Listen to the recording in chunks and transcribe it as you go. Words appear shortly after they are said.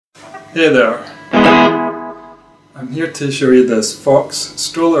Hey there, I'm here to show you this Vox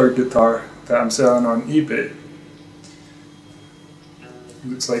Stroller guitar that I'm selling on eBay. It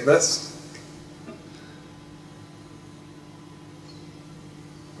looks like this.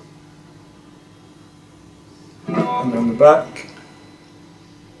 And on the back,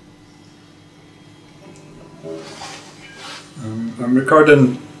 I'm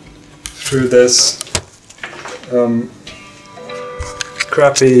recording through this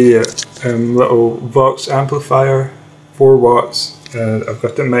crappy little Vox amplifier, 4 watts. I've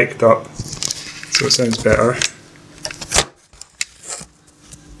got it mic'd up so it sounds better.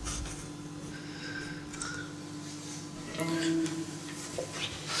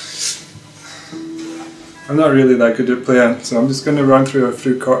 I'm not really that good at playing, so I'm just going to run through a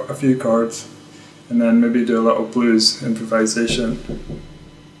few chords and then maybe do a little blues improvisation,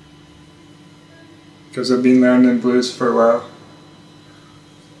 because I've been learning blues for a while.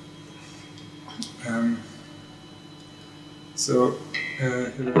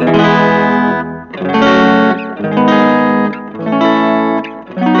 Here we go.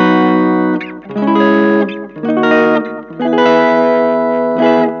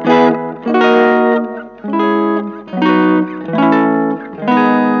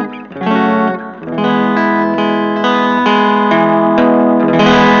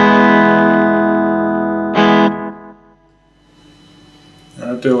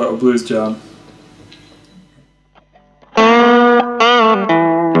 I'll do a little blues jam.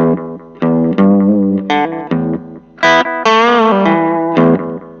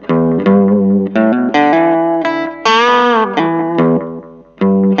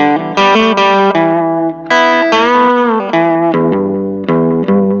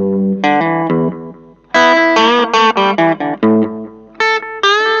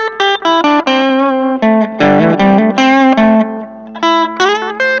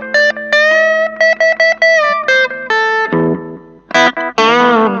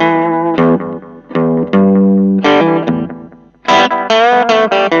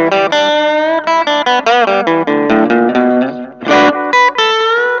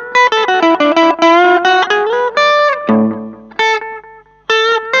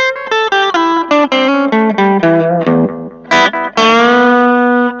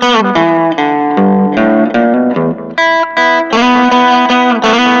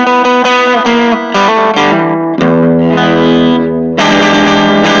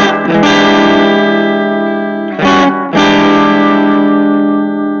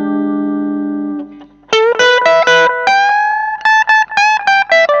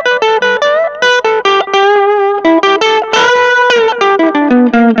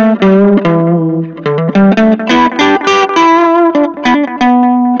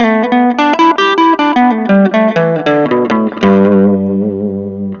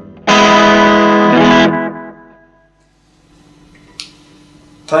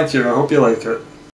 Thank you, I hope you like it.